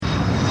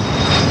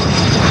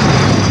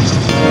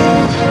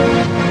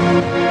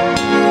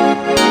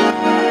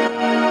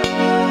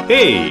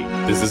Hey,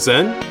 this is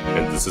Zen,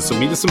 and this is the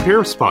Meet Us in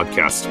Paris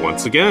podcast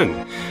once again.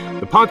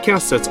 The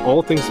podcast that's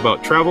all things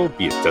about travel,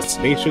 be it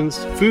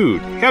destinations,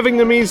 food, having an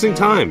amazing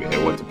time,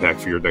 and what to pack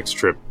for your next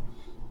trip.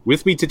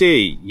 With me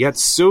today, yet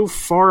so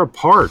far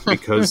apart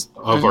because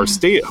of our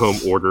stay-at-home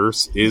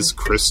orders, is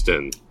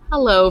Kristen.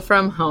 Hello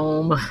from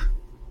home.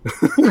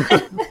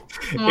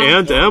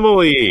 And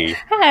Emily.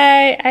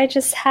 Hi, I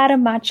just had a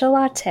matcha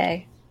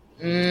latte.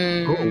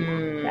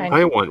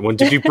 I want one.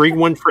 Did you bring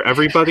one for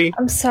everybody?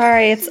 I'm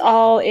sorry, it's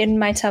all in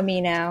my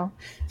tummy now.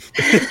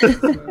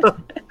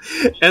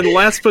 And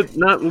last but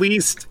not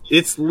least,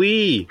 it's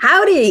Lee.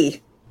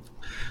 Howdy,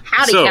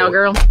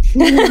 cowgirl.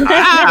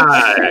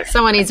 Hi.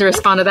 Someone needs to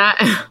respond to that.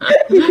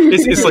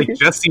 It's like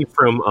Jessie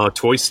from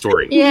Toy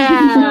Story.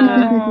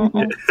 Yeah.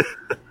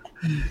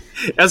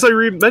 As I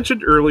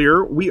mentioned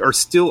earlier, we are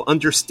still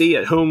under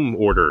stay-at-home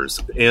orders,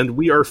 and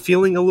we are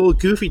feeling a little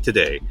goofy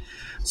today.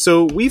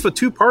 So we have a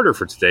two-parter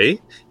for today.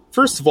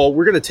 First of all,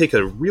 we're going to take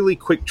a really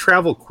quick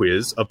travel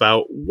quiz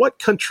about what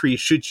country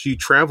should you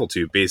travel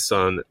to based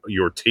on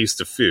your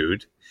taste of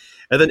food.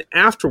 And then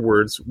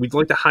afterwards, we'd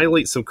like to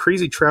highlight some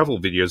crazy travel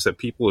videos that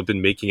people have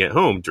been making at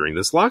home during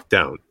this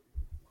lockdown.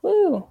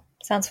 Woo,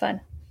 sounds fun.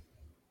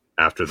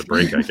 After the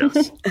break, I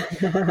guess.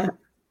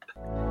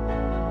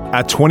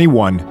 At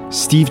 21,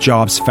 Steve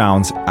Jobs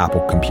founds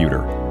Apple Computer.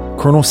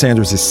 Colonel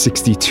Sanders is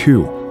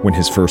 62 when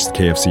his first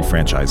KFC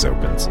franchise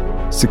opens.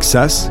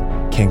 Success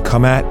can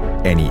come at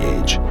any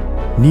age.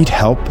 Need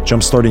help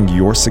jumpstarting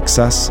your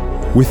success?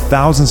 With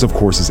thousands of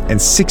courses and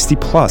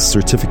 60-plus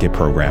certificate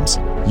programs,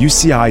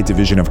 UCI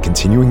Division of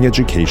Continuing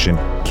Education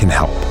can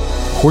help.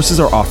 Courses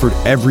are offered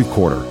every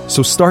quarter,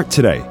 so start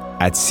today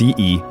at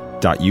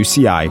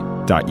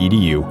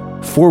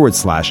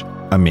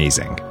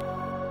ce.uci.edu/amazing.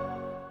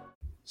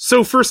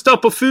 So first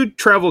up, a food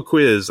travel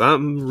quiz.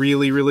 I'm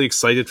really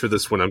excited for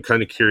this one. I'm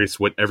kind of curious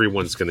what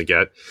everyone's going to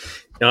get.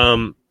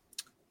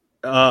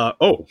 Oh,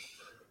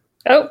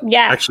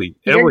 yeah. Actually,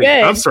 You're Emily,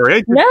 good. I'm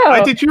sorry.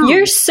 I did you.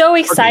 You're so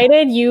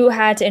excited. Okay. You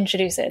had to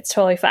introduce it. It's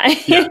totally fine.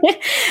 Yeah.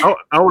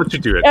 I'll let you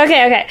do it.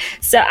 Okay.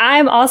 So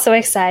I'm also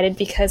excited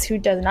because who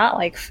does not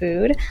like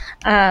food?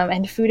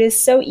 And food is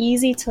so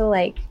easy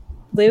to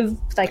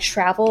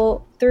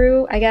travel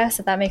through, I guess,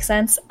 if that makes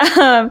sense.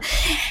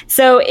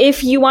 So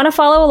if you want to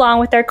follow along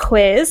with our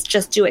quiz,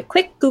 just do a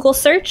quick Google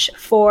search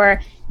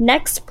for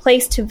next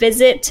place to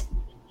visit,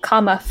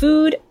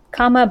 food,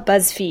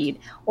 BuzzFeed.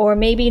 Or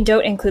maybe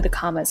don't include the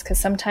commas because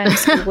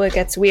sometimes Google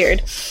gets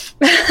weird.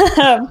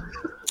 But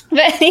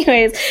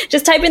anyways,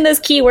 just type in those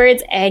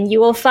keywords and you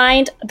will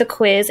find the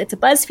quiz. It's a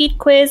BuzzFeed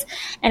quiz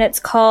and it's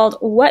called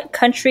What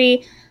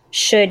Country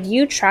Should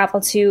You Travel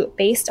to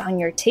Based on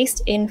Your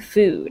Taste in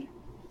Food?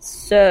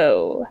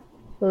 So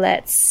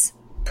let's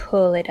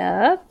pull it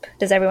up.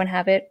 Does everyone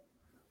have it?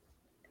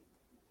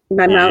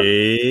 My mouth.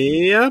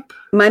 Yep.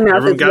 My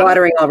mouth is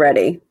watering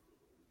already.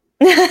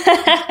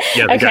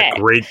 Yeah, they got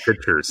great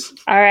pictures.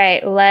 All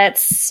right,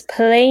 let's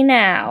play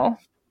now.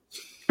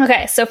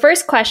 Okay, so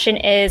first question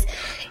is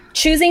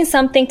choosing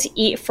something to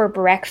eat for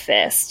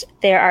breakfast.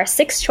 There are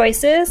 6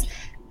 choices: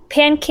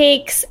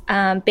 pancakes,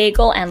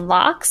 bagel and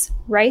lox,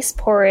 rice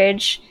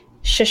porridge,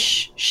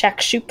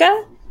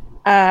 shakshuka,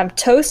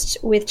 toast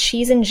with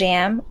cheese and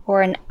jam,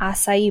 or an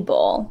acai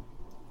bowl.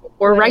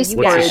 Or rice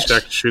porridge.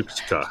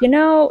 Shakshuka? You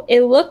know,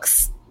 it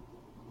looks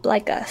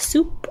like a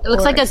soup. It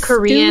looks like a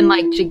Korean,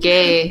 like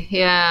jjigae.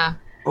 Yeah.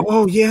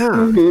 Oh, yeah.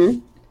 Mm-hmm.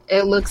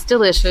 It looks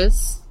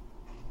delicious.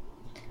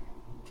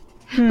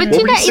 But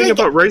what were you saying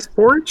about rice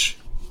porridge?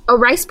 Oh,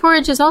 rice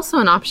porridge is also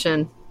an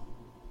option.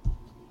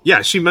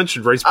 Yeah, she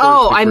mentioned rice porridge.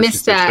 Oh, I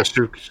missed that.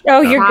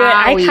 Oh, you're good.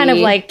 I kind of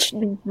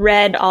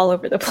read all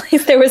over the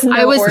place. There was no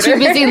I was order. too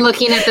busy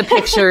looking at the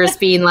pictures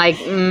being like,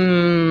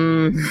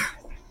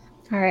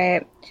 All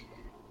right.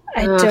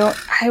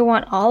 I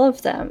want all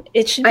of them.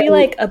 It should be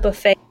like a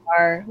buffet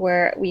bar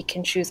where we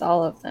can choose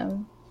all of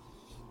them.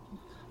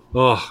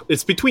 Oh,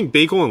 it's between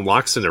bagel and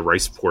lox and a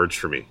rice porridge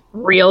for me.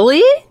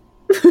 Really?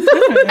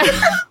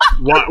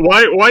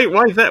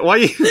 Why that?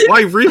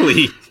 Why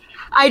really?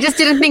 I just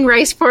didn't think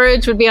rice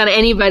porridge would be on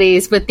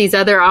anybody's with these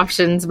other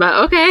options,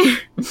 but okay.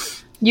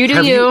 You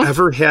do you. Have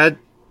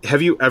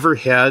you ever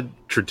had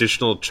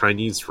traditional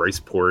Chinese rice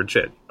porridge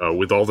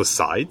with all the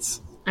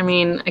sides? I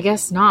mean, I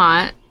guess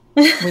not.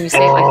 When you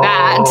say it like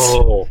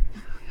that.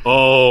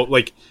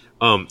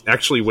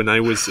 Actually, when I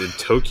was in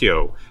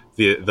Tokyo,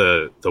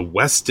 the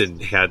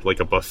Westin had like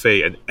a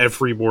buffet, and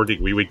every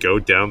morning we would go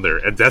down there,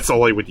 and that's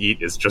all I would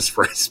eat is just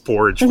rice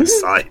porridge with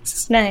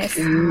sides. Nice.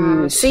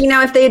 See,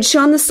 now if they had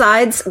shown the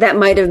sides, that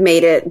might have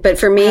made it. But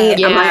for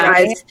me, on my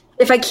eyes,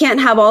 if I can't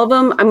have all of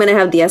them, I'm going to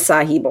have the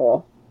acai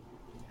bowl.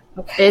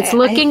 Okay, it's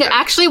looking.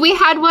 Actually, we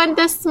had one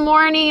this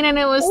morning, and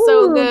it was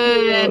so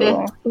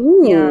good.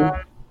 Ooh.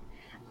 Yeah.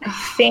 I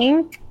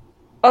think.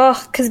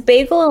 Oh, because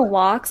bagel and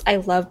lox, I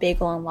love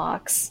bagel and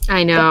lox.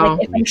 I know.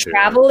 But, if I'm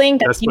traveling,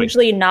 that's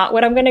usually not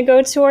what I'm going to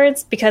go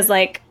towards because,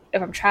 if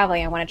I'm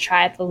traveling, I want to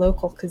try the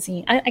local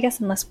cuisine. I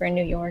guess unless we're in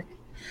New York.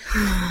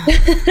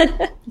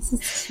 This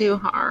is too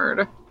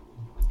hard.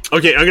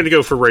 Okay, I'm going to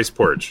go for rice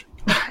porridge.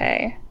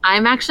 Okay.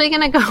 I'm actually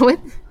going to go with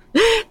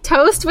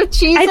toast with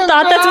cheese. I and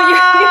thought that's what you were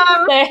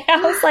jam. going to say.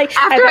 I was like,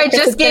 After I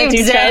just gave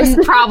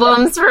Zen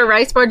problems for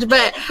rice porridge,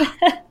 but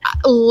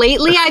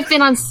lately I've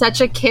been on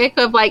such a kick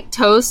of like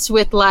toast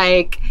with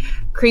like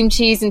cream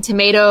cheese and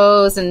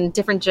tomatoes and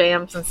different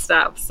jams and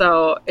stuff.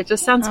 So it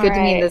just sounds good to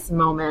me in this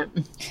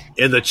moment.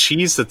 And the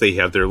cheese that they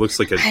have there looks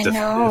like a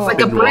like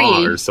a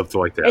brie or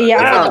something like that.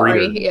 Yeah,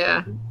 brie.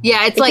 Yeah.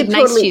 Yeah, it's like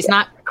nice cheese,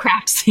 not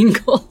Kraft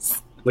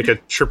singles. Like a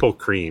triple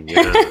cream.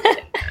 Yeah.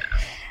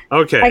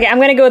 Okay, I'm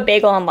going to go with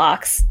bagel and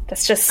lox.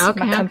 That's just my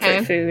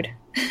comfort food.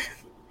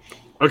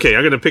 Okay,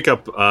 I'm going to pick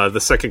up the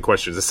second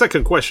question. The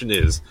second question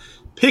is,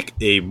 pick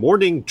a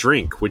morning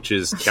drink, which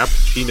is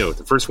cappuccino.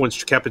 The first one's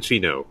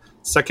cappuccino.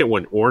 Second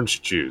one,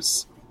 orange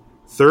juice.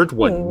 Third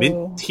one,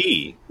 mint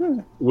tea,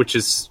 which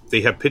is,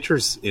 they have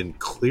pitchers in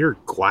clear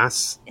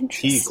glass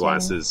tea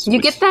glasses.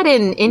 You get that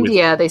in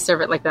India. They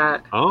serve it like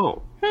that.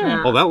 Oh,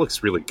 oh, that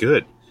looks really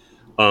good.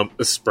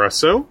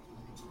 Espresso,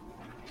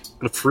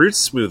 a fruit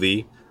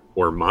smoothie,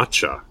 or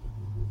matcha,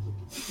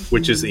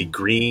 which is a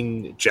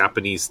green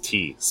Japanese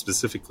tea,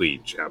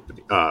 specifically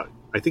Japanese. I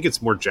think it's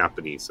more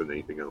Japanese than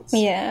anything else.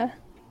 Yeah.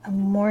 A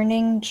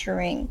morning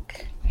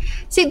drink.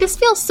 See, this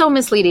feels so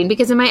misleading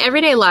because in my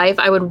everyday life,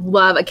 I would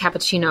love a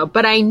cappuccino.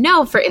 But I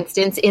know, for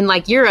instance, in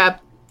like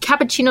Europe,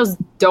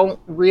 cappuccinos don't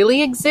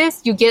really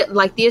exist. You get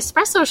like the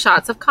espresso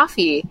shots of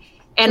coffee.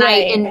 And I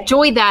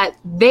enjoy that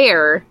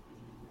there.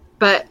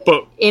 But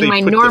in my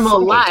normal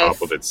life, on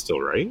top of it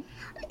still, right?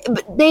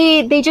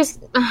 They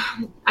just,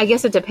 I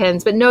guess it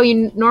depends. But no,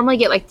 you normally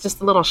get like just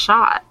a little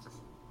shot.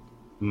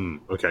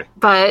 Okay.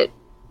 But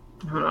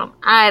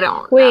I don't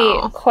know.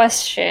 Wait,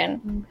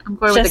 question. I'm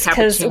going just with the cappuccino.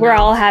 because we're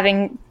all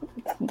having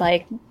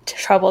like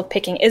trouble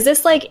picking. Is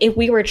this like if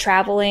we were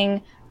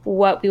traveling,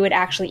 what we would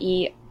actually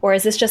eat? Or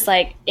is this just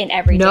like in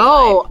everyday life?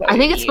 No, I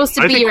think it's supposed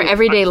to be your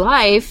everyday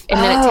life, and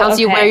then it tells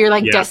you where you're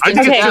like destined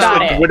to go. It's just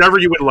like whatever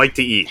you would like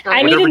to eat.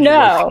 I need to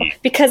know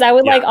because I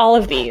would like all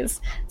of these.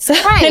 So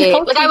right,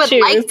 like I would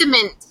like the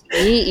mint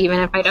tea, even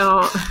if I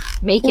don't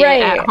make it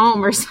at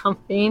home or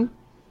something.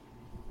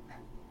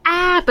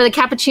 But a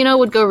cappuccino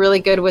would go really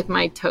good with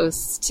my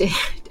toast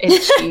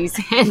and cheese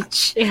and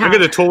jam. I'm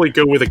going to totally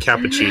go with a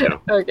cappuccino.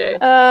 Okay.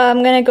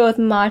 I'm going to go with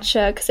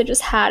matcha because I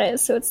just had it,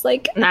 so it's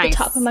like at the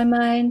top of my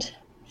mind.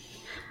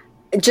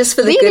 Just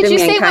for the good of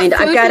mankind,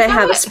 I've got to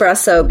have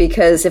espresso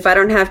because if I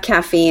don't have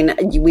caffeine,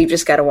 we've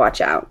just got to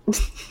watch out.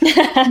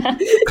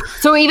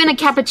 So even a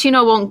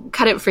cappuccino won't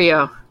cut it for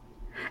you?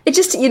 It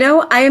just,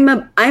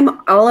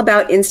 I'm all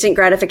about instant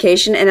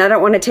gratification, and I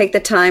don't want to take the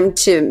time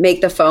to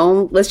make the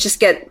foam. Let's just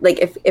get, like,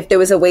 if there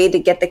was a way to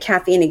get the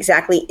caffeine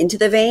exactly into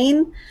the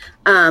vein,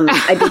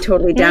 I'd be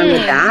totally down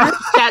with that.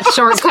 That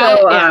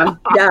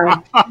shortcut,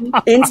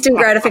 yeah. Instant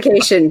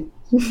gratification.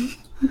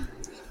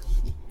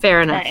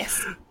 Fair enough.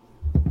 Nice.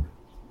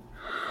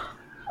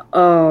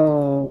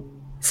 Oh,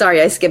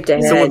 sorry, I skipped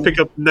ahead. Someone pick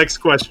up the next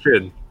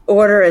question.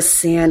 Order a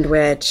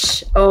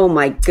sandwich. Oh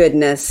my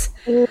goodness.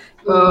 This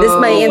is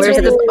my answer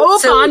to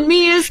this. On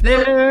me is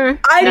there.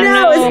 I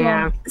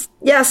know.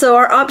 Yeah, so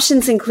our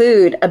options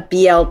include a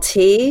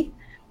BLT,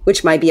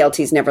 which my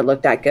BLT's never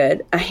looked that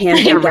good, a ham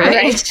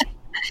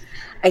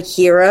a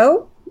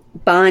hero,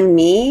 banh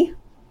mi,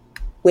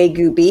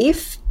 Wagyu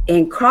beef,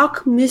 and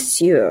croque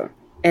monsieur.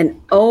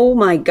 And oh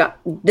my God,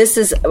 this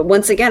is,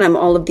 once again, I'm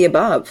all of the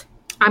above.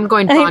 I'm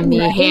going banh mi,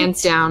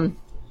 hands down.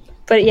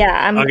 But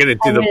yeah, I'm going to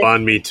do the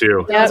banh mi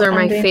too. Those are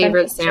my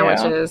favorite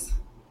sandwiches.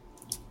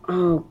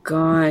 Oh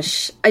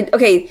gosh.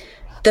 Okay,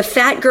 the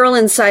fat girl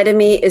inside of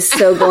me is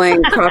so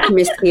going croque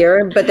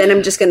monsieur, but then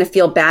I'm just going to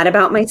feel bad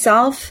about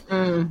myself.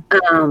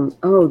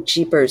 Oh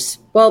jeepers.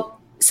 Well,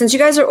 since you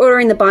guys are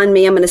ordering the banh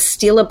mi, I'm going to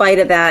steal a bite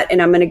of that,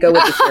 and I'm going to go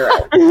with the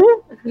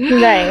hero.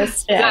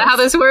 Nice. Yeah. Is that how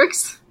this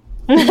works?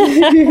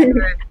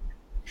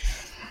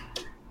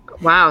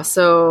 Wow,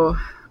 so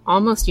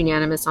almost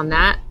unanimous on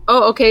that.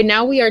 Oh, okay,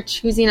 now we are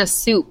choosing a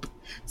soup.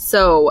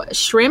 So,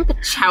 shrimp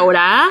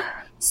chowder,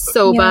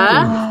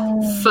 soba,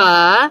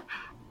 pho,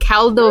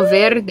 caldo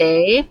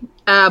verde,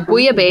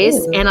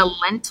 bouillabaisse, and a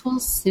lentil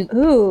soup.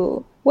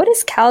 Ooh, what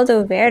is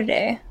caldo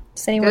verde?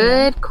 Does anyone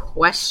know? Good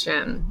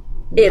question.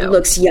 It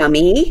looks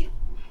yummy.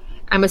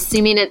 I'm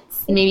assuming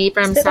it's maybe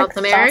from South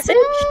America.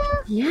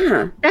 Sausage?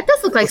 Yeah. That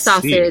does look like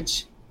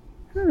sausage.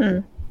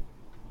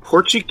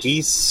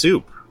 Portuguese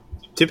soup.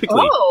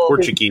 Typically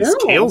Portuguese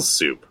kale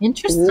soup.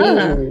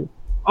 Interesting.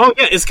 Oh,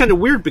 yeah, it's kind of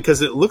weird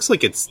because it looks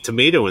like it's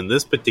tomato in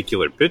this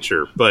particular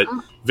picture, but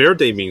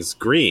verde means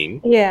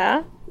green.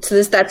 Yeah.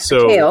 So that's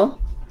the kale.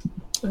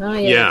 Oh,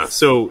 yes. Yeah,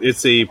 so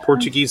it's a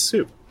Portuguese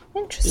soup.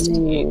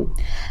 Interesting.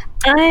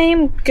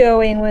 I'm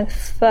going with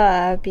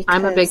pho because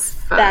I'm a big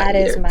pho that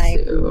is my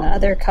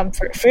other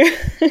comfort food.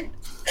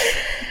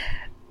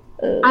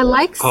 I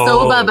like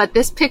soba, but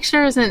this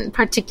picture isn't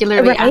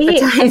particularly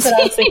appetizing. That's what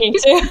I was thinking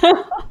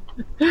too.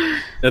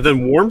 And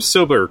then warm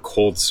soba or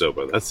cold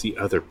soba, that's the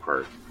other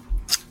part.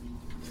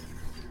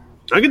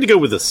 I'm going to go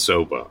with the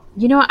soba.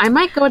 You know, I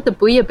might go with the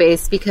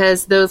bouillabaisse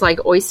because those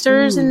like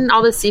oysters and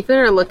all the seafood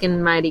are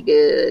looking mighty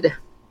good.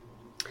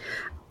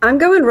 I'm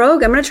going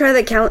rogue. I'm going to try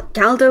the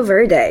Caldo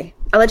Verde.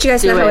 I'll let you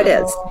guys know how it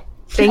is.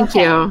 Thank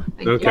you.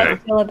 Okay.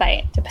 Feel a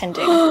bite,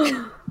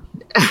 depending.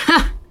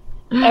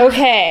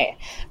 Okay,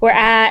 we're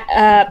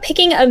at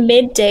picking a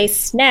midday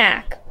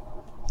snack.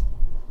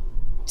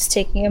 Just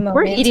taking a moment.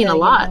 We're eating a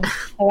lot.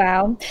 Oh,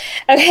 wow.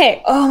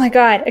 Okay. Oh my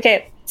god.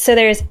 Okay. So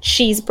there's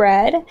cheese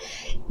bread,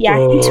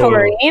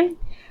 yakitori,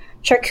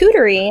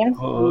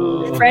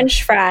 charcuterie,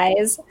 French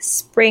fries,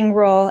 spring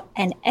roll,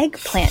 and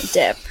eggplant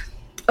dip.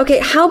 Okay,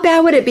 how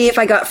bad would it be if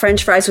I got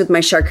French fries with my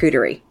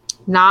charcuterie?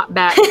 Not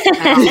bad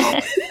at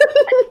all.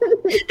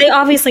 They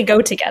obviously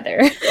go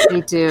together.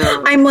 They do.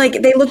 I'm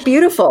like, they look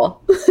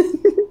beautiful.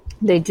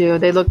 They do.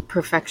 They look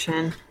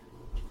perfection.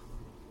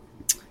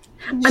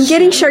 I'm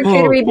getting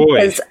charcuterie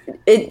because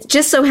it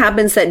just so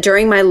happens that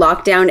during my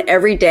lockdown,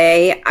 every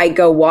day I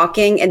go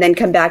walking and then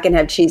come back and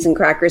have cheese and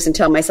crackers and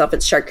tell myself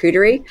it's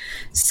charcuterie.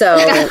 So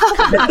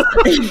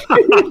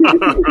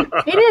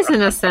It is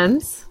in a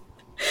sense.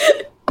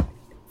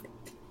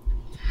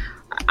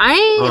 I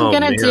am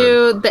going to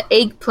do the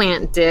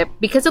eggplant dip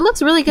because it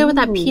looks really good with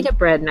that pita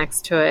bread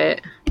next to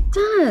it. it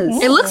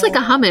does. It looks like a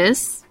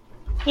hummus,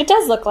 It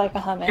does look like a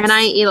hummus. and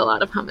I eat a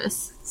lot of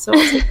hummus, so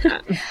I'll take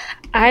that.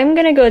 I'm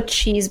going to go with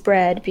cheese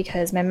bread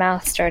because my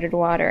mouth started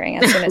watering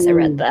as soon as I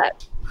read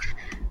that.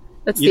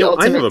 That's You the know,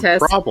 I ultimate have a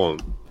test.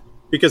 problem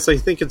because I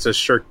think it's a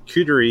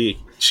charcuterie,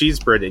 cheese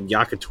bread, and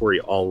yakitori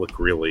all look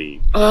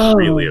really,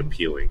 really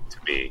appealing to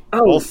me.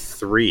 Oh. All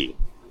three.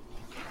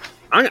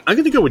 I'm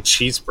going to go with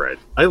cheese bread.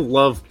 I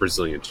love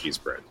Brazilian cheese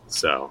bread.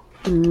 So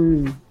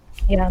Yum.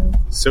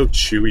 so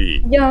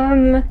chewy.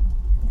 Yum.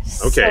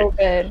 Okay. So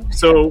good.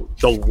 So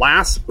the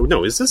last,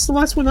 no, is this the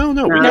last one? No, we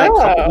No. got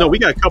a couple. No, we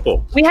got a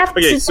couple. We have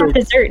Okay, to start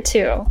dessert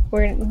too.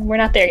 We're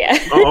not there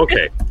yet. Oh,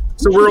 okay.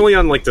 So we're only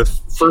on like the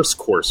first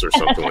course or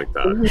something like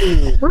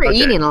that. We're Okay.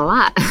 eating a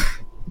lot.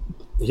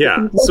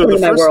 Yeah. So the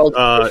in my first,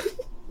 world.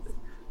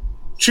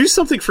 choose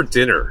something for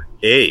dinner.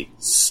 A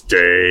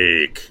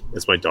steak,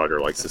 as my daughter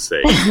likes to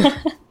say,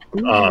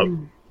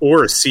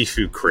 or a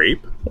seafood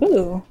crepe,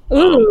 Ooh.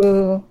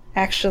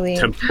 Actually,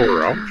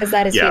 tempura, because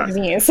that is yeah.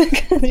 Vietnamese.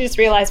 I just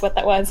realized what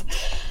that was.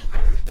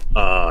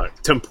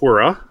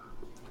 tempura,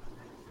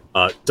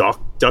 duck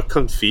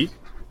confit,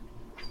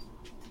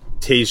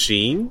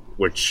 tagine,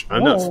 which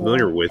I'm not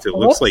familiar with. It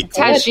looks like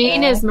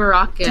Tagine is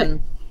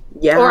Moroccan.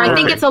 Yeah. Or I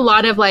think it's a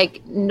lot of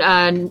like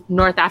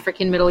North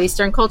African, Middle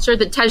Eastern culture.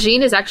 The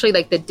tagine is actually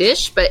like the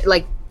dish, but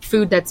like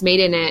food that's made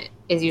in it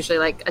is usually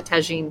like a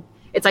tagine.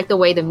 It's like the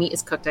way the meat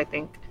is cooked, I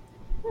think.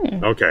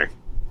 okay.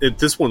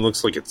 This one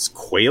looks like it's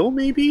quail,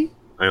 maybe.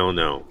 I don't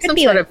know. Some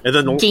be sort like of And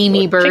then the,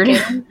 gamey bird.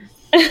 chicken.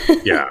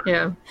 yeah.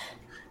 Yeah.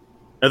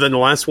 And then the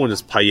last one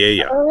is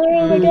paella.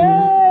 Oh my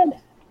god.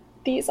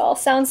 These all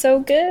sound so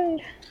good.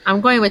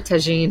 I'm going with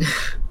tagine.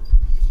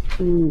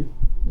 Num,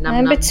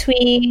 I'm num.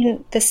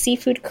 between the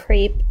seafood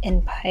crepe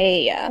and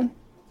paella.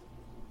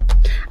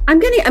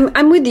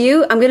 I'm with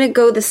you. I'm gonna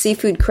go the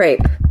seafood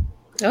crepe.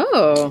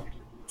 Oh.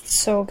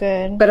 So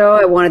good. But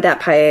I wanted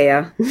that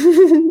paella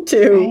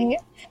too. Right?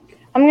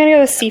 I'm gonna go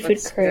with seafood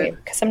looks crepe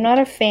good. because I'm not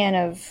a fan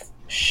of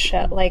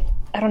like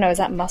I don't know, is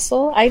that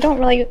mussel? I don't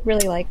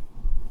really like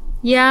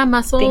Yeah,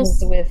 mussels.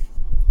 things with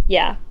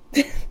I'm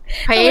gonna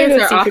Paellas go are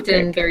seafood often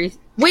crepe. very...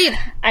 Wait.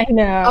 I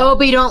know. Oh,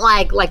 but you don't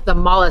like the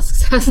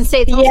mollusks. I was going to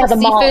say, it's also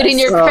the seafood in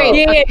your mollusks.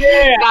 crepe.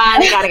 yeah.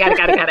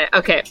 Got it.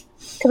 Okay.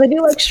 Because I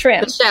do like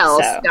shrimp. The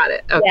shells. so, Got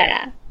it. Okay.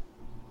 Yeah.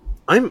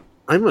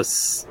 I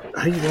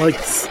like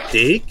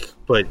steak,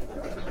 but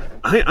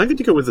I'm going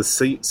to go with a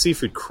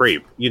seafood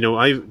crepe. You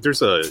know,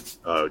 there's a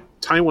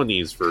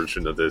Taiwanese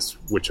version of this,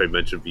 which I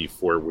mentioned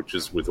before, which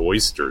is with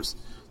oysters.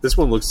 This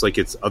one looks like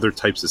it's other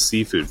types of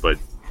seafood, but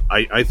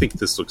I think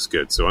this looks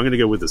good. So I'm going to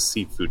go with a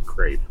seafood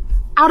crepe.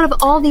 Out of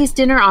all these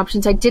dinner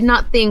options, I did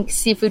not think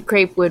seafood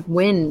crepe would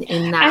win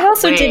in that I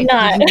also way. did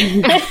not.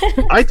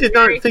 I did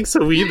not think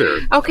so either.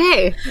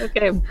 Okay.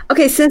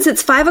 Okay, since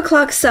it's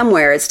 5:00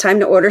 somewhere, it's time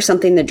to order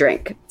something to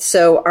drink.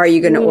 So, are you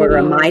going to order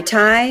a Mai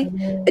Tai,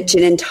 a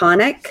gin and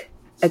tonic,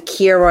 a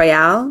Kia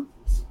Royale,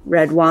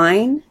 red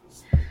wine,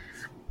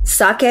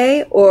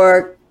 sake,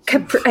 or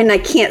and I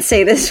can't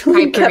say this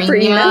one,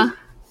 Caipirinha. Oh my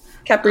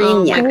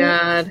Caipirinha.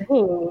 god.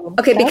 Ooh,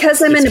 Okay,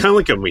 because I'm It's in. kind of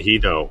like a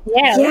mojito.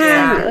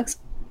 it looks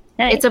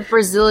nice. It's a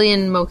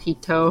Brazilian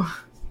mojito.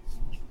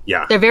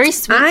 Yeah. They're very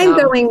sweet. I'm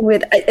though. going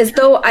with as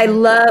though I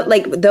love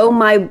though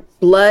my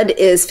blood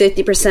is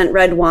 50%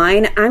 red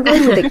wine. I'm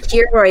going with the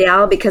Kia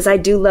Royale because I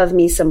do love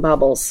me some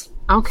bubbles.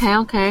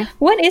 Okay.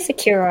 What is a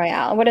Kia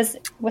Royale?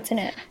 What's in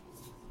it?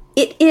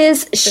 It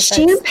is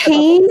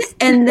champagne,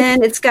 and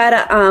then it's got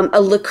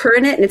a liqueur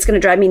in it, and it's going to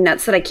drive me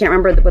nuts that I can't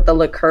remember what the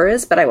liqueur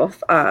is, but I will.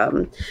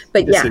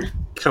 But Is yeah,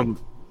 it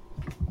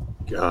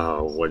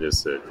what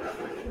is it?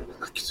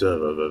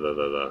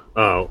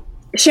 Oh,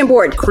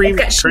 Chambord. creme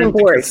It's got de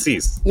Chambord.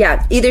 cassis.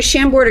 Yeah, either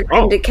Chambord or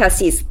creme Oh. de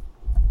cassis.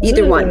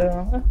 Either one.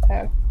 Ooh,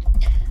 okay.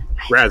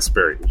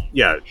 Raspberry.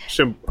 Yeah.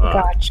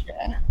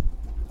 Gotcha.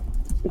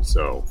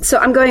 So So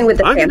I'm going with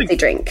the I'm fancy gonna-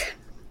 drink.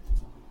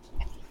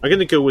 I'm going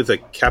to go with a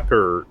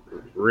caparina.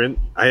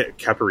 I don't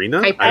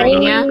know how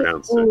Caipirinha? to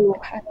pronounce it. Ooh,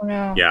 I don't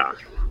know. Yeah.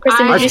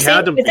 Kristen, did you say,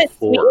 had them is it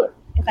before.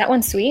 sweet? Is that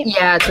one sweet?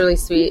 Yeah, it's really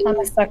sweet. I'm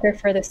a sucker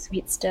for the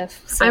sweet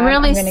stuff. So I'm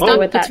really gonna go stuck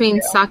with that between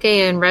too. sake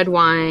and red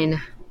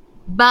wine.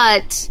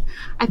 But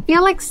I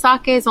feel like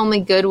sake is only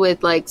good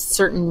with like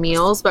certain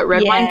meals, but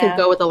red wine could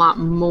go with a lot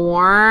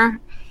more.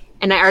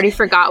 And I already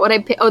forgot what I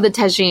picked. Oh, the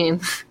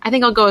tagine. I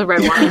think I'll go with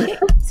red wine.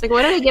 It's like,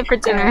 what did I get for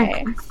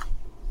dinner?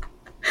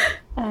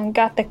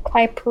 Got the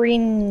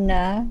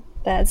caipirinha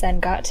that Zen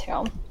got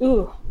to.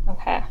 Ooh,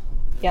 okay.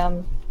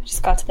 Yum.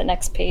 Just got to the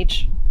next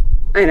page.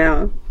 I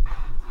know.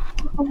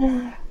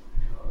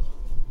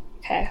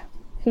 Okay.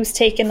 Who's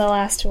taking the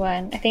last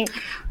one? I think.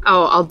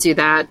 Oh, I'll do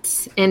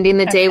that. Ending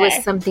the day with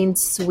Okay. something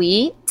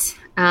sweet.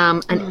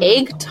 An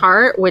egg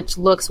tart, which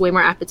looks way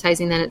more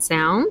appetizing than it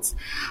sounds.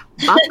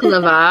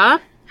 Baklava,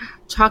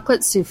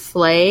 chocolate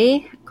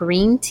souffle,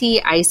 green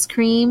tea ice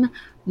cream,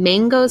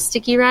 mango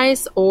sticky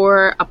rice,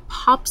 or a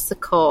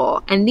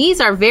popsicle. And these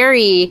are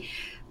very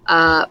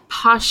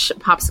posh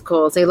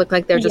popsicles. They look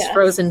like they're just Yes.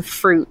 frozen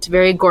fruit.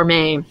 Very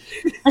gourmet.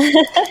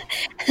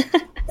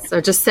 So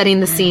just setting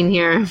the scene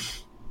here.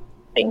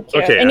 Thank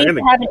you. Okay, I I'm need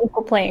gonna- to have an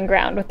equal playing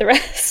ground with the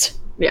rest.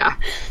 Yeah.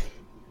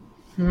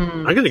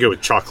 I'm going to go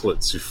with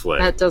chocolate souffle.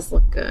 That does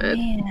look good.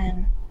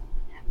 Man.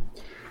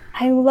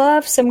 I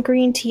love some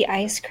green tea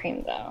ice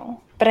cream, though.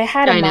 But I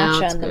had a I know,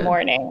 matcha it's in the good.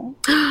 morning.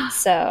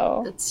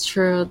 So. It's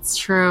true. It's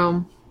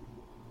true.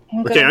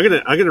 Okay, I'm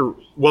gonna.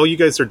 While you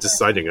guys are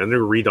deciding, I'm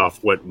gonna read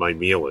off what my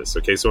meal is.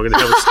 Okay, so I'm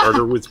gonna have a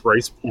starter with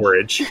rice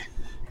porridge.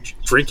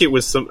 Drink it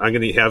with some. I'm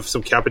gonna have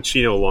some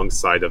cappuccino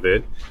alongside of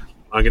it.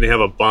 I'm gonna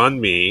have a banh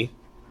mi,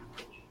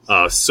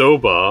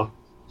 soba,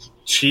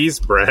 cheese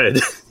bread.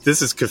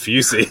 This is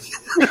confusing.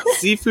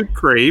 Seafood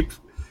crepe,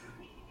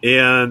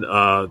 and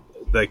the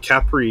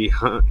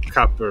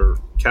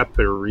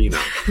caipirinha,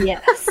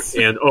 Yes.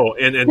 and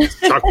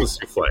chocolate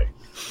souffle.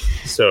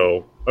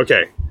 So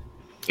okay.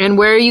 And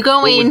where are you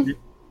What would going? you-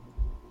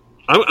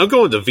 I'm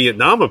going to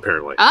Vietnam,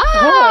 apparently.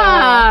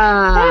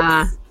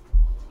 Ah.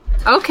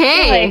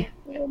 Okay.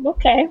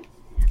 Okay.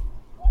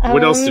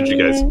 What else did you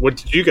guys? What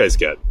did you guys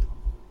get?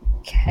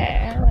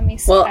 Okay, let me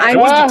see. Well, I I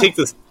want to take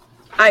this.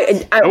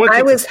 I wanna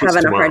take was this quiz having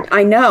a tomorrow. hard.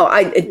 I know.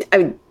 I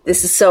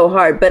this is so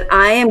hard, but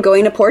I am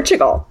going to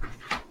Portugal,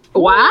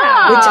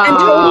 Wow. which I'm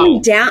totally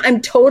down. I'm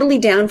totally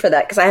down for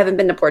that because I haven't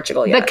been to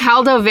Portugal The yet.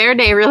 caldo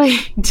verde really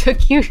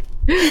took you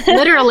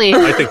literally.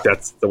 I think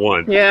that's the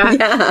one. Yeah.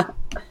 Yeah.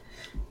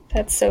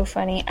 That's so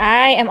funny.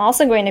 I am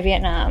also going to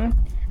Vietnam.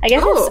 I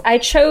guess I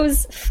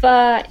chose pho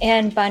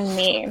and banh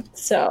mi,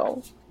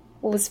 so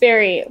it was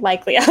very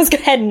likely I was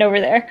heading over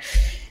there.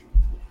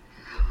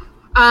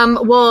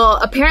 Well,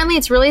 apparently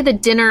it's really the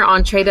dinner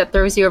entree that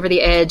throws you over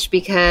the edge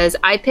because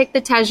I picked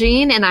the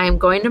tagine and I am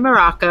going to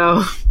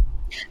Morocco,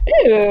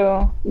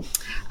 Ooh.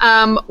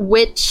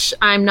 which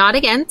I'm not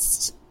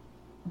against,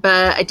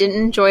 but I didn't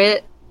enjoy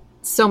it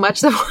so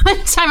much the one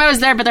time I was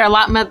there, but there are a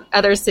lot of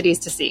other cities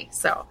to see,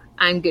 so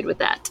I'm good with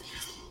that.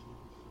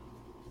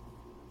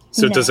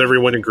 So No. does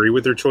everyone agree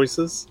with their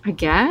choices? I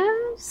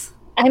guess.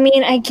 I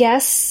mean, I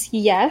guess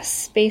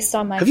yes, based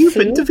on my Have you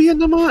food. been to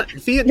Vietnam?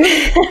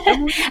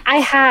 I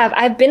have.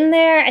 I've been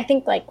there, I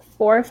think, like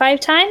 4 or 5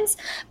 times,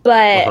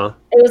 but Uh-huh.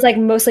 it was like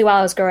mostly while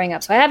I was growing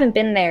up. So I haven't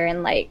been there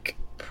in like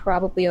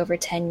probably over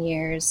 10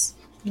 years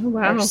Oh,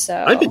 wow. or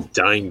so. I've been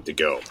dying to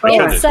go.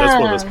 It's, That's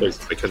one of those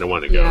places I kind of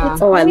want to go. Yeah.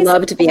 Oh, I always,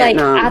 loved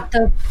Vietnam. Like at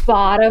the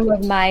bottom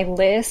of my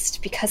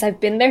list because I've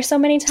been there so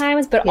many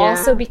times, but Yeah.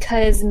 also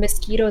because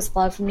mosquitoes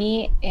love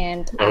me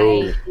and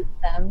Oh. I hate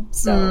them.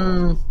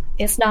 So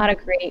it's not a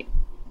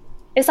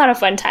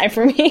fun time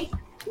for me.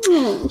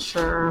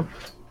 Sure.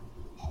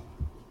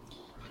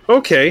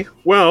 Okay,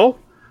 well,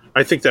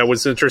 I think that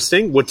was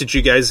interesting. What did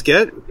you guys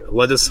get?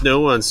 Let us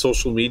know on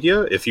social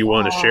media if you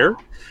want to share.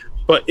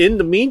 But in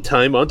the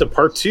meantime, on to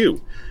part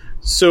 2.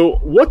 So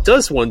what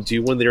does one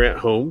do when they're at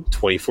home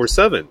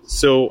 24/7?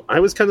 So I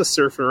was kind of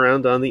surfing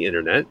around on the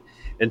internet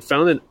and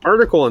found an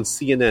article on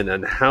CNN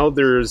on how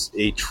there's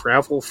a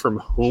travel from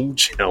home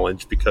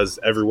challenge because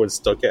everyone's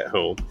stuck at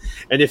home.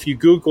 And if you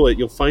Google it,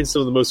 you'll find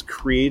some of the most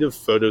creative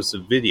photos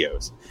and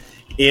videos.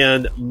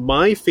 And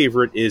my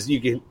favorite is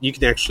you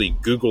can actually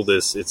Google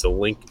this. It's a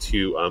link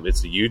to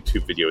it's a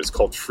YouTube video. It's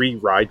called Free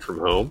Ride from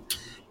Home,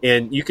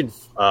 and you can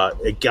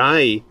a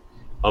guy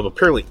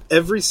apparently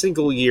every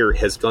single year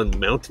has gone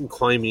mountain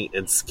climbing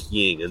and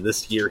skiing, and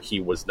this year he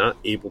was not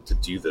able to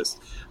do this.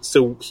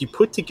 So he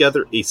put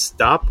together a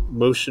stop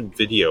motion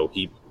video.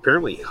 He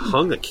apparently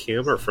hung a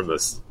camera from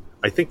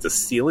I think the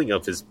ceiling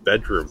of his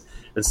bedroom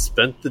and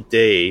spent the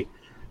day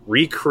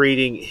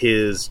recreating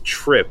his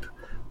trip,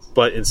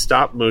 but in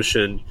stop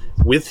motion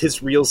with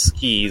his real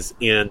skis.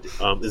 And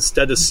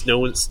instead of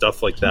snow and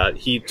stuff like that,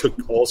 he took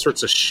all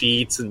sorts of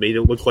sheets and made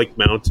it look like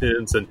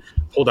mountains and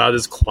pulled out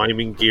his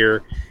climbing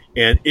gear.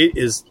 And it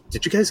is,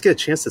 did you guys get a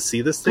chance to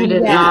see this thing? I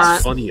did It not.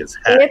 is funny as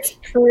heck. It's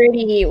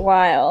pretty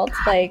wild.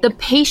 Like The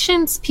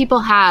patience people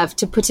have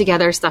to put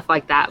together stuff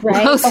like that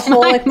Right? blows The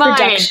whole, my like, mind.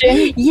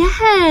 production.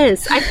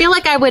 Yes. I feel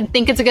like I would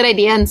think it's a good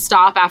idea and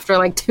stop after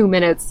like 2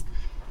 minutes.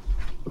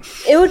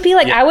 it would be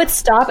like Yeah. I would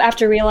stop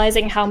after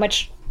realizing how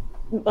much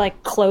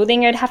like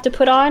clothing I'd have to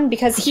put on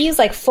because he's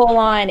like full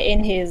on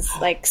in his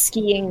like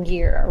skiing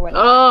gear or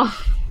whatever.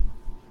 Oh,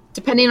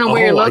 depending on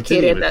where you're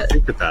located, that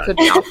could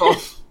be awful.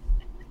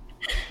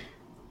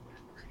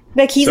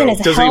 Like he's in his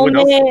helmet,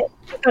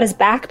 he's got his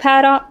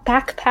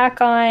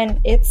backpack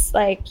on. It's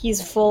like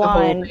he's full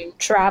on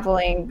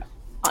traveling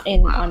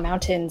on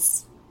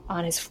mountains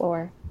on his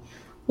floor.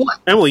 What?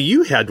 Emily,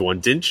 you had one,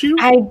 didn't you?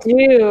 I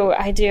do.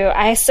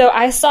 I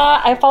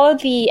followed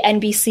the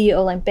NBC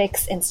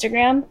Olympics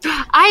Instagram.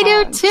 I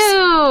do too.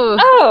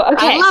 Oh,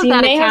 okay. I love so you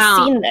that may account.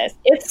 have seen this.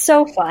 It's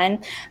so fun.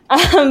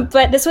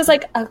 But this was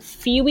like a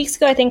few weeks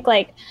ago. I think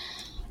like,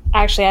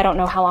 actually, I don't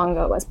know how long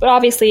ago it was, but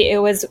obviously it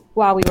was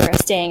while we were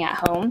staying at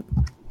home.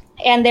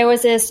 And there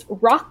was this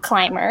rock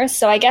climber.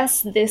 So I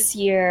guess this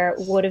year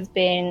would have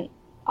been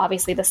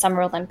obviously the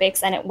Summer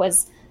Olympics, and it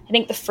was, I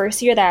think, the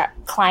first year that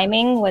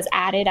climbing was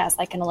added as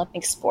like an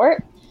Olympic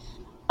sport.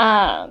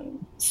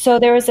 So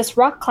there was this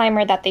rock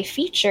climber that they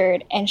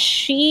featured, and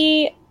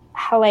she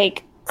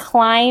like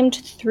climbed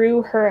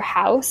through her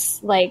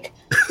house, like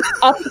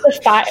up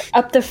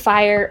the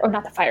fire, or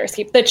not the fire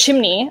escape, the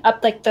chimney,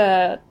 up like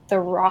the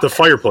rock, the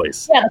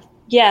fireplace. Yeah.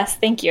 Yes.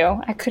 Thank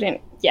you. I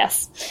couldn't.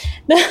 Yes.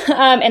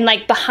 And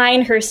like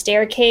behind her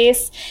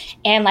staircase,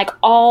 and like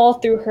all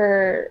through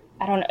her,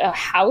 I don't know,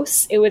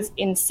 house. It was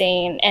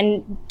insane.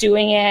 And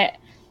doing it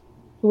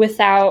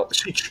without...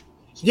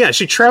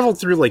 She traveled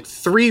through like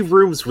 3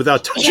 rooms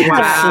without touching the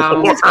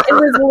floor. It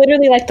was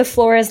literally like the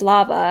floor is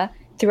lava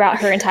throughout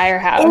her entire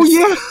house. Oh,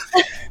 yeah.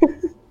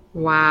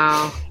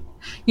 Wow.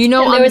 You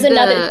know, and there was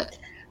another...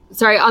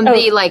 Sorry, on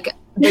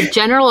the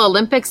General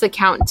Olympics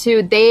account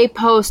too, they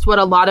post what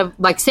a lot of,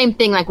 like, same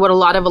thing, like what a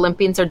lot of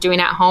Olympians are doing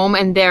at home,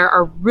 and there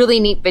are really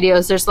neat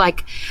videos. There's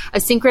like a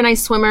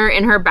synchronized swimmer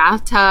in her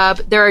bathtub.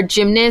 There are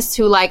gymnasts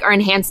who like are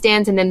in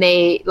handstands and then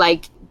they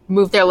like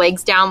move their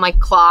legs down like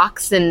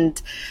clocks,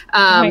 and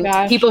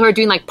people who are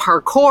doing like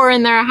parkour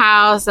in their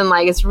house, and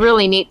like it's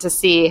really neat to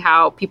see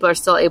how people are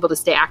still able to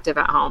stay active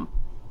at home.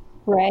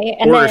 Right.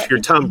 And or if you're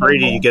Tom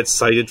Brady, you get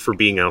cited for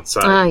being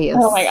outside. Yes.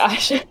 Oh my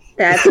gosh.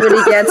 That's what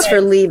he gets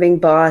for leaving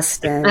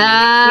Boston.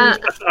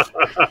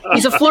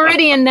 He's a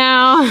Floridian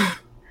now.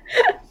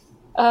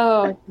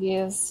 Oh,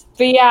 yes.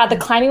 But yeah, the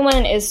climbing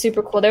one is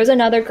super cool. There was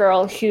another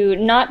girl who,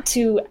 not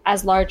to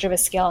as large of a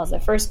scale as the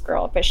first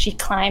girl, but she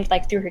climbed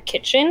like through her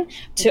kitchen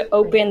to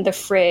open the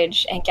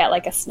fridge and get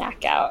like a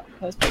snack out.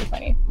 It was pretty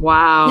funny.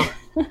 Wow.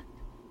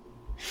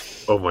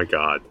 Oh my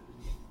God.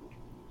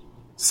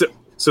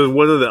 So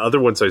one of the other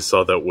ones I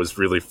saw that was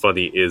really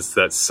funny is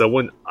that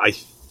someone, I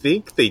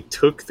think they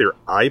took their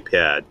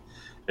iPad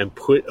and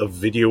put a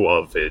video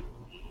of it,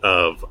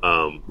 of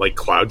like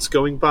clouds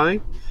going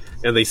by,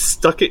 and they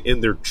stuck it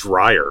in their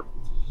dryer.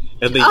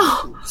 And they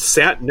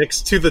sat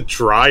next to the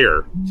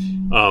dryer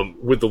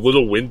with the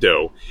little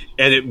window,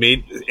 and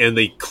they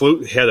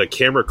had a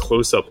camera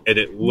close up, and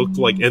it looked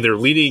like, and they're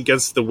leaning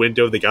against the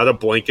window. They got a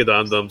blanket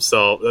on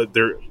themselves.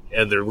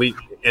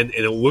 And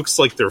it looks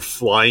like they're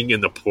flying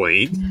in the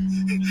plane.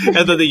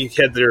 And then they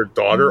had their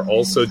daughter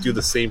also do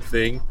the same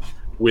thing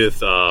with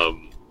the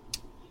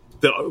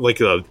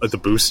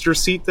booster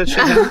seat that she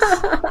has.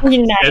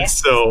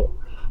 Nice.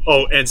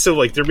 And so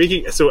like they're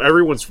making, so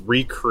everyone's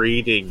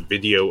recreating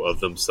video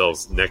of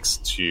themselves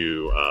next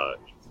to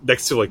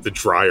like the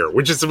dryer,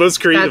 which is the most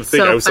creative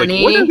thing. So I was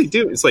funny. like, what did they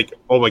do? It's like,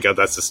 oh my God,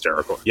 that's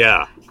hysterical.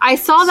 Yeah. I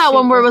saw that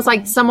one where it was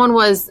like someone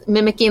was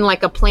mimicking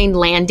like a plane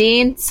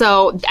landing.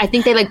 So I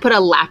think they like put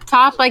a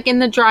laptop like in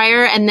the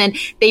dryer, and then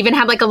they even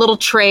had like a little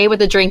tray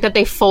with a drink that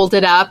they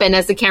folded up, and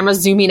as the camera's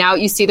zooming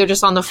out, you see they're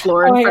just on the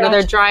floor in front of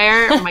their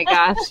dryer. Oh my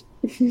gosh.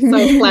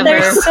 So clever.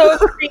 They're so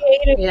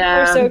creative.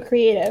 Yeah. They're so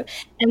creative.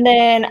 And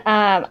then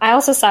I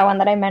also saw one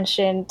that I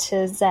mentioned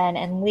to Zen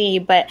and Lee,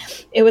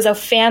 but it was a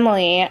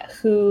family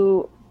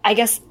who, I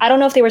guess, I don't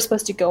know if they were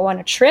supposed to go on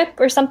a trip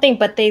or something,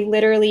 but they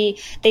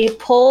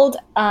pulled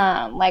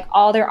like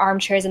all their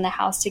armchairs in the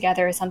house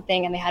together or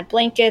something, and they had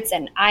blankets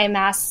and eye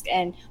masks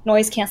and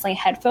noise canceling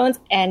headphones,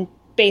 and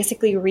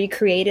basically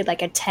recreated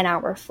like a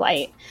 10-hour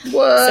flight.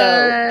 What?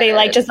 So they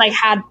like just like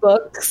had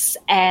books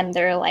and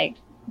their like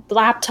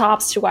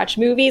laptops to watch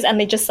movies, and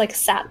they just like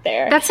sat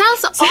there. That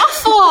sounds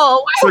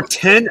awful. For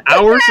 10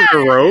 hours in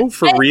a row?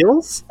 For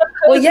reals?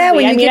 Well, yeah,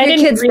 when you give your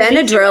kids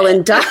Benadryl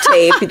and duct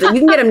tape, you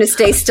can get them to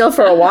stay still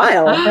for a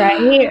while.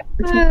 Right?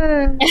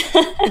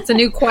 It's a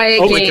new quiet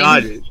game. Oh my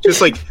God.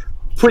 Just like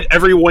put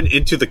everyone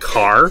into the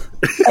car.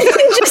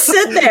 Just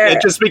sit there.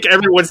 And just make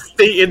everyone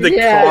stay in the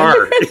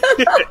car.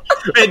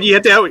 And you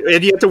have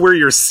to wear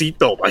your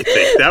seatbelt, I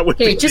think. That would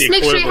be just the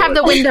make sure you have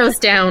the windows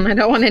down. I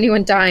don't want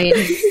anyone dying.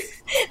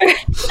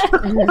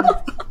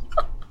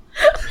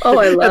 Oh,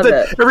 I love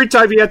it. Every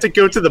time you had to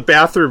go to the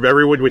bathroom,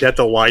 everyone would have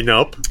to line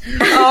up.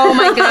 Oh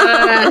my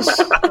gosh.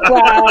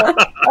 Wow.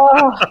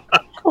 Oh.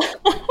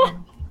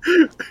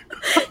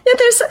 Yeah,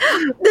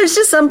 there's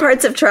just some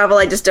parts of travel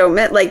I just don't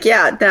miss. Like,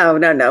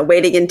 no.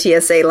 Waiting in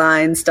TSA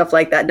lines, stuff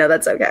like that. No,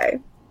 that's okay.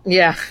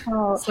 Yeah.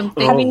 Oh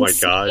my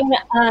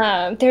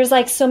God. There's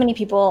like so many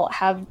people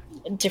have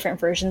different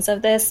versions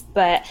of this,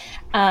 but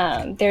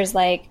there's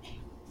like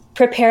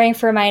preparing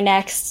for my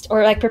next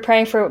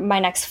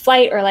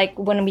flight, or like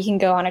when we can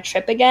go on a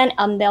trip again,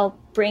 they'll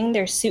bring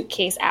their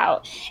suitcase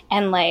out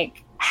and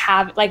like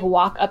have like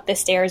walk up the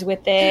stairs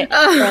with it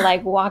or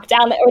like walk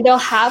down or they'll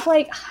have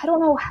like, I don't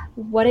know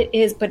what it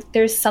is, but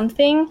there's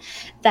something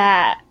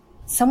that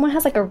someone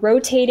has like a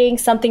rotating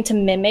something to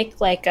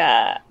mimic like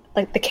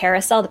the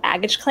carousel, the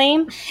baggage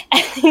claim,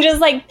 and they just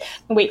like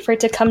wait for it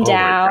to come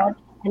down.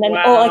 And then,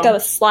 like a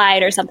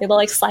slide or something. They'll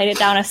like slide it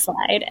down a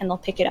slide and they'll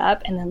pick it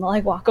up and then they'll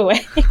like walk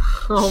away.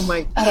 Oh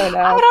my! I don't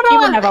know.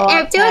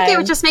 I feel like it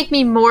would just make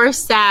me more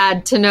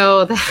sad to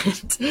know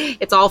that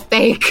it's all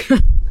fake.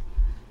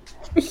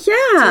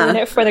 Yeah. Doing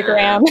it for the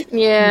gram.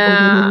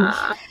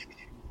 Yeah.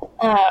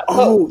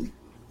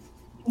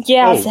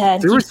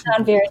 Zed, you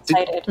sound very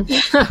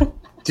excited.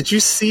 Did you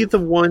see the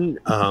one?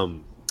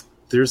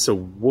 There's a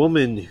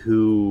woman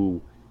who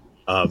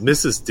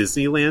misses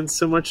Disneyland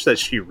so much that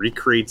she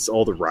recreates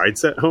all the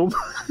rides at home.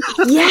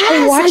 Yes,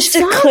 I watched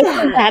a clip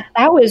of that.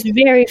 That was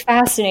very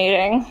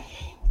fascinating.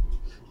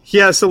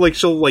 Yeah, so like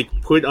she'll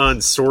like put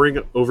on Soaring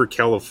Over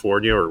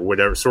California or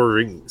whatever,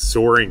 Soaring,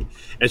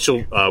 and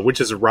she'll which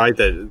is a ride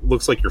that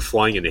looks like you're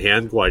flying in a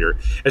hand glider,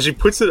 and she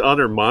puts it on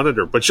her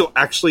monitor, but she'll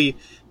actually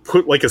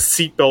put like a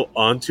seatbelt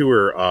onto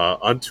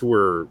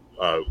her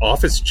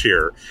office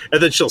chair,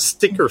 and then she'll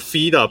stick her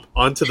feet up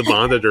onto the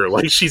monitor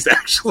like she's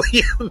actually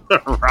in the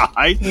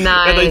ride.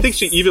 Nice. And I think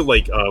she even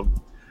like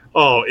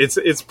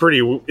it's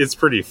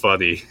pretty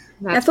funny.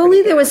 If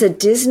only there was a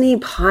Disney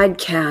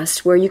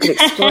podcast where you could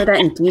explore that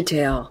in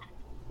detail.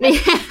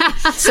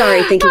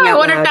 Sorry, thinking out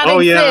loud. If that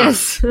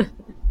exists.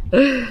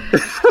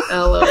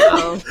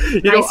 LOL.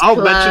 Nice I'll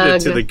mention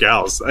it to the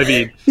gals. I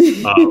mean,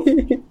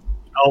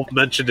 I'll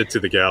mention it to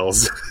the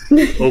gals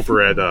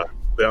over at the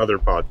other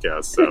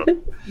podcast. So,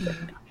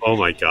 oh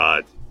my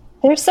god.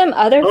 There's some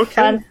other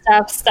fun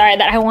stuff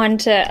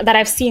that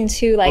I've seen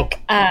too. Like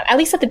at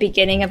least at the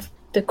beginning of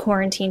the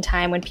quarantine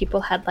time when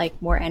people had like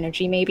more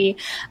energy, maybe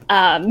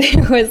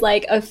there was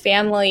like a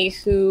family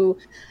who,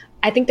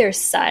 I think their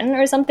son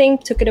or something,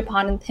 took it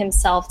upon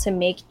himself to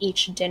make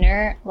each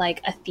dinner like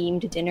a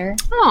themed dinner.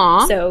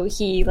 Aww. So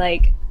he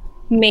like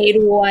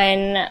made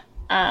one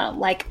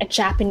like a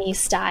Japanese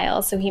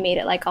style. So he made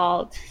it like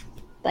all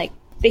like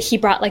he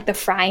brought like the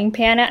frying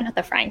pan out, not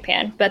the frying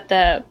pan, but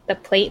the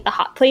plate, the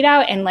hot plate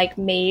out, and like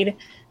made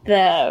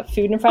the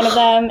food in front of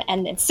them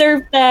and then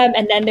served them.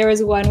 And then there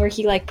was one where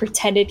he like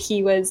pretended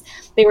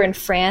they were in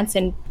France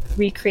and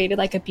recreated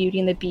like a Beauty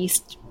and the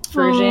Beast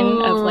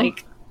version of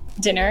like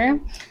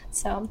dinner.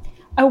 So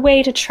a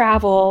way to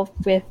travel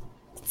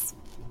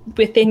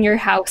within your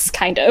house,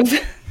 kind of.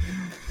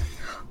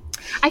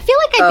 I feel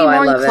like I'd be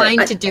more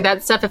inclined to do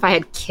that stuff if I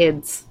had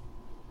kids.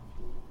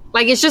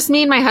 Like, it's just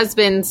me and my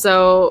husband,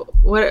 so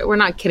we're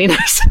not kidding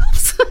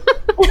ourselves.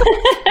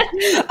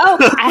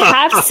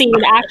 I have seen,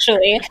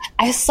 actually.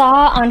 I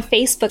saw on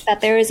Facebook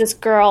that there was this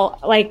girl,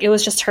 like, it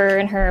was just her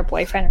and her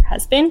boyfriend or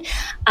husband,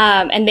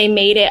 and they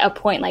made it a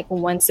point, like,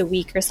 once a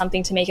week or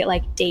something to make it,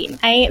 like, date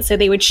night. So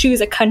they would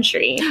choose a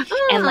country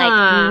and,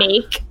 like,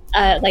 make,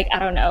 like, I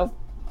don't know,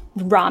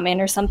 ramen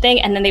or something,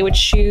 and then they would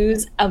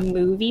choose a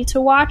movie to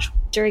watch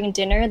during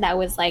dinner that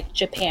was, like,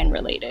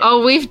 Japan-related.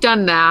 Oh, we've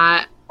done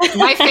that.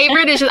 My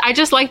favorite is I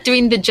just like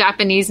doing the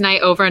Japanese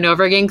night over and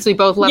over again because we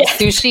both love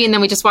sushi, and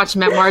then we just watch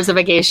Memoirs of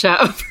a Geisha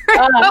over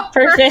and over.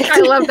 Perfect. I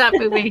love that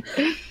movie.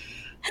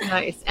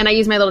 Nice. And I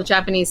use my little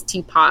Japanese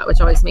teapot, which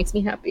always makes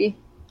me happy.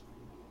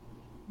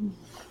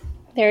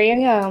 There you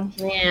go.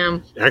 Yeah.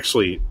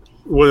 Actually,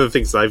 one of the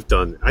things I've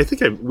done, I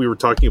think we were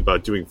talking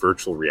about doing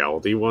virtual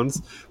reality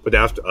ones, but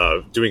after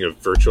doing a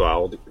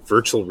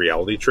virtual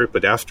reality trip,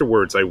 but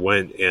afterwards I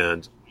went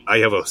and I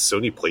have a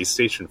Sony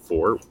PlayStation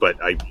 4,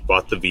 but I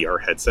bought the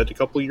VR headset a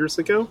couple years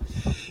ago.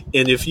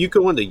 And if you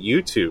go onto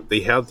YouTube,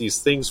 they have these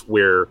things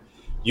where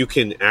you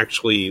can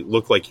actually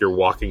look like you're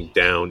walking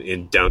down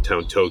in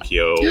downtown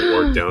Tokyo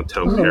or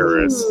downtown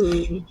Paris.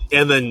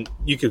 And then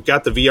you've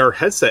got the VR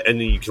headset, and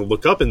then you can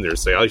look up in there,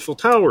 say Eiffel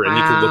Tower, and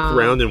you can look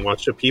around and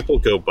watch the people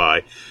go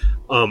by.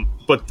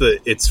 But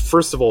it's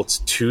first of all, it's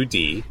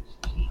 2D.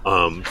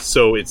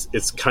 So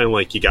it's kind of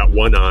like you got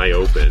one eye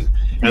open,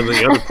 and then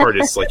the other part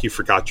is like you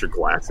forgot your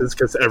glasses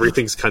because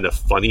everything's kind of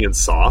funny and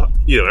soft.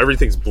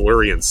 Everything's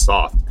blurry and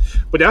soft.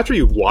 But after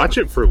you watch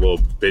it for a little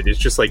bit, it's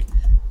just like,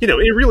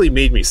 it really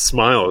made me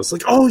smile. It's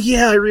like, oh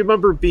yeah, I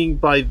remember being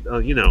by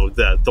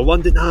the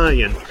London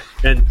Eye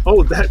and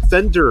oh, that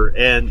vendor,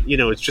 and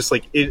it's just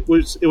like it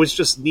was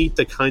just neat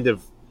to kind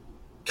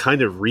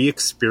of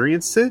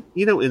re-experience it,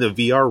 in a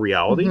VR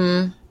reality.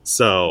 Mm-hmm.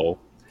 So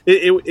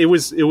it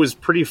was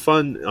pretty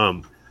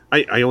fun.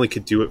 I only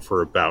could do it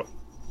for about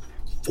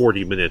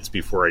 40 minutes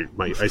before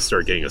I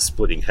started getting a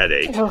splitting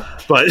headache. Oh.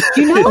 But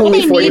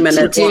only 40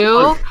 minutes.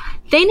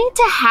 They need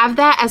to have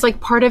that as like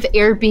part of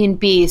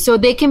Airbnb, so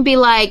they can be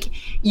like,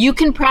 you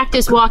can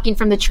practice walking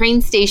from the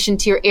train station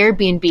to your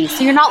Airbnb,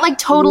 so you're not like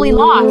totally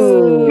lost.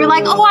 You're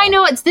like, oh, I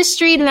know it's this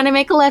street, and then I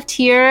make a left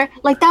here.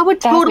 Like that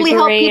would totally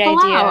help people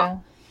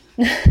out.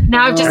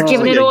 Now I've just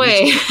given it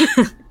away.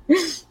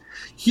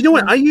 You know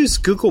what? I use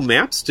Google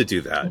Maps to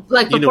do that.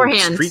 Like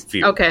beforehand. Street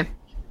View. Okay.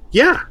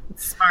 Yeah.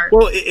 It's smart.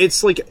 Well,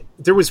 it's like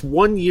there was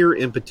one year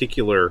in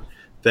particular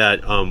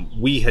that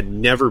we had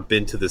never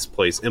been to this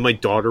place, and my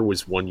daughter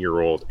was 1 year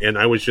old, and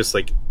I was just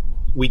like,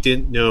 we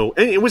didn't know,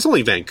 and it was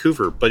only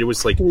Vancouver, but it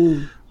was like,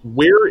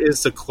 where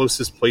is the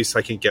closest place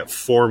I can get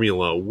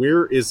formula?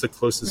 Where is the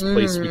closest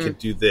place we can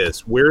do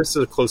this? Where's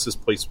the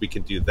closest place we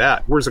can do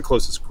that? Where's the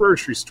closest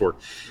grocery store?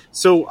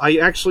 So I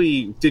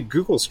actually did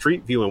Google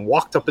Street View and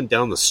walked up and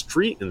down the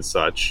street and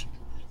such,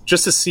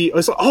 just to see. I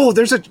was like, oh,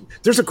 there's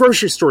a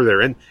grocery store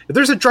there, and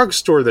there's a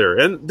drugstore there,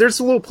 and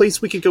there's a little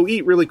place we could go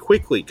eat really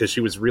quickly, because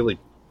she was really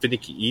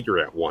finicky eater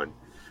at one.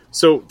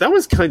 So that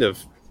was kind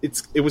of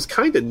it was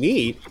kind of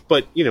neat,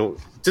 but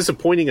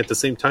disappointing at the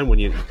same time when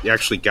you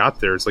actually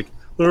got there. It's like,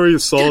 oh, you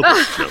saw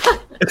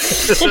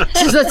this.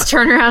 Just let's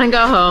turn around and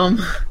go home.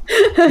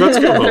 Let's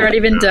go home. It's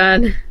already been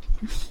done.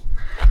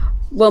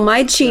 Well,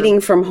 my traveling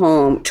from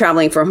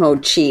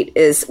home cheat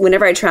is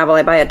whenever I travel,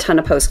 I buy a ton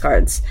of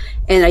postcards.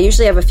 And I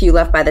usually have a few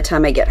left by the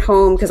time I get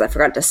home because I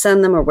forgot to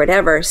send them or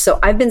whatever. So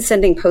I've been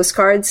sending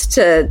postcards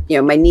to,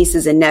 my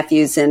nieces and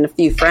nephews and a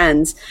few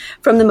friends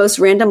from the most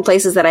random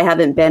places that I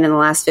haven't been in the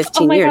last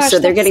 15 years. So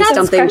they're getting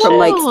something from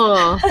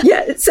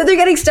so they're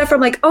getting stuff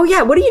from oh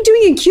yeah, what are you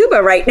doing in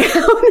Cuba right now?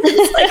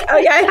 It's like, oh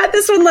yeah, I had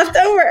this one left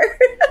over.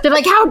 They're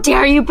like, how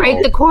dare you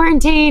break the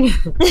quarantine?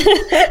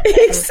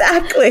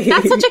 Exactly.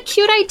 That's such a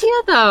cute idea,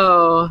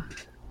 though.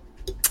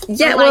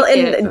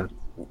 Yeah,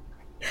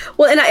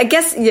 and I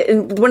guess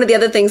one of the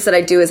other things that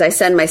I do is I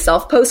send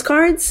myself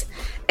postcards,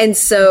 and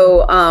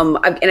so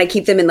I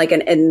keep them in like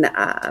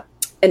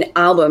an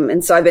album,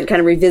 and so I've been kind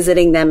of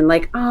revisiting them and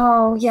like,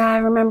 oh yeah, I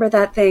remember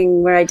that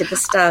thing where I did the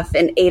stuff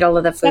and ate all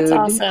of the food.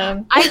 That's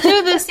awesome. I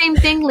do the same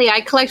thing, Lee.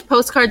 I collect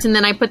postcards and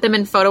then I put them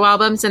in photo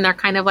albums, and they're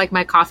kind of like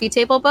my coffee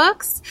table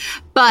books.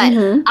 But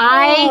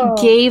I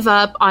gave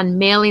up on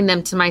mailing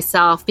them to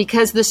myself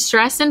because the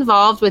stress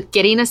involved with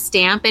getting a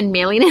stamp and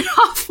mailing it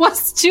off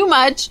was too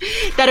much,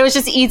 that it was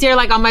just easier,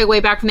 like on my way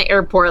back from the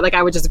airport, like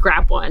I would just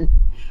grab one.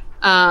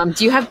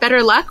 Do you have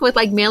better luck with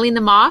like mailing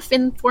them off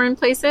in foreign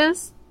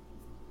places?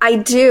 I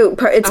do.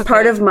 It's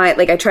part of my,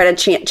 I try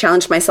to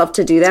challenge myself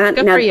to do that.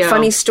 Good now, for you.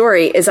 Funny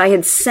story is I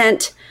had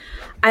sent,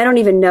 I don't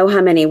even know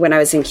how many when I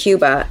was in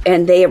Cuba,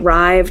 and they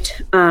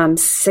arrived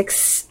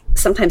 6,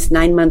 sometimes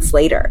 9 months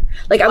later.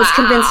 I was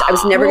convinced I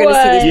was never going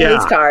to see these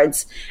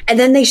postcards. And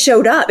then they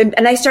showed up,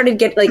 and I started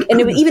getting, and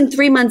it was even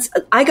 3 months,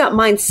 I got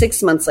mine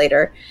 6 months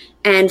later.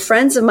 And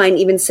friends of mine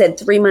even said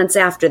 3 months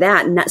after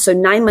that. And so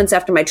 9 months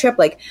after my trip,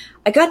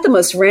 I got the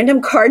most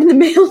random card in the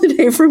mail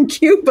today from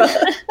Cuba.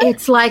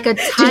 It's like a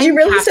time Did you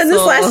really capsule. send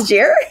this last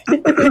year?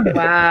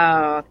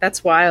 Wow,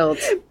 that's wild.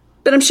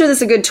 But I'm sure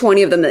there's a good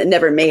 20 of them that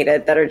never made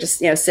it, that are just,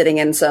 sitting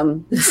in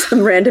some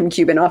random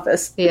Cuban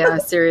office. Yeah,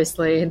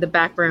 seriously, the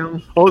back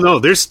room. Oh no,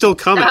 they're still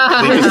coming.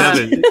 They just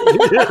haven't.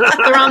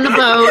 They're on the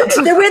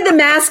boat. They're with the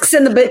masks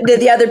and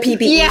the other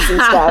PPEs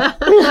and stuff.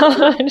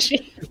 Oh,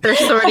 geez. They're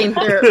sorting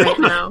through it right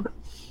now.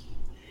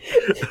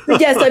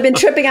 Yes, I've been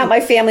tripping out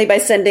my family by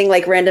sending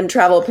random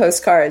travel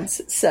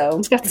postcards.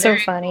 So That's so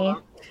funny.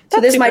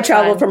 so there's my super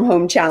travel fun. from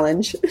home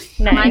challenge.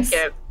 Nice.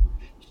 Like it.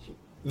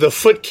 The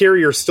foot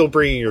carrier's still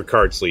bringing your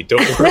cards, Lee.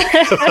 Don't worry.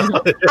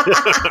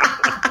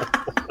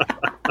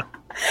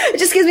 It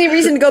just gives me a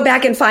reason to go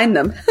back and find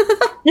them.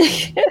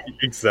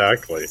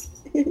 Exactly.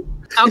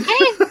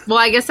 Okay, well,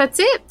 I guess that's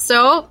it.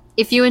 So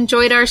if you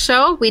enjoyed our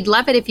show, we'd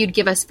love it if you'd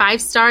give us 5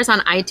 stars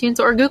on iTunes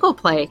or Google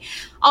Play.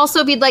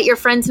 Also, if you'd let your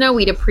friends know,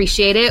 we'd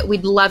appreciate it.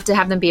 We'd love to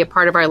have them be a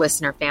part of our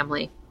listener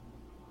family.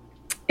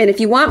 And if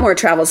you want more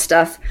travel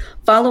stuff,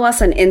 follow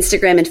us on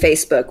Instagram and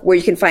Facebook, where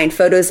you can find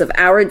photos of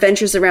our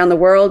adventures around the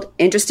world,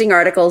 interesting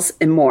articles,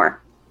 and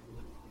more.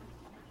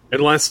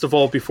 And last of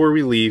all, before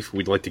we leave,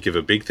 we'd like to give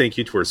a big thank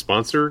you to our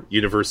sponsor,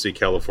 University of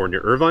California,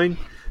 Irvine,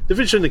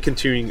 Division of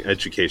Continuing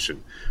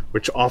Education,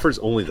 which offers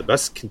only the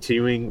best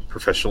continuing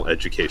professional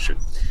education.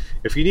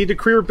 If you need a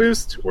career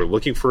boost or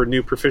looking for a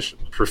new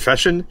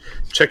profession,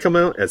 check them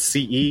out at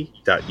ce.uci.edu.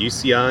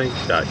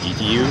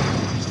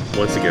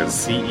 Once again,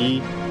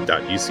 ce.uci.edu.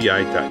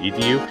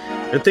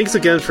 And thanks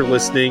again for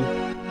listening.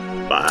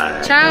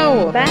 Bye.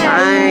 Ciao. Bye.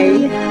 Bye.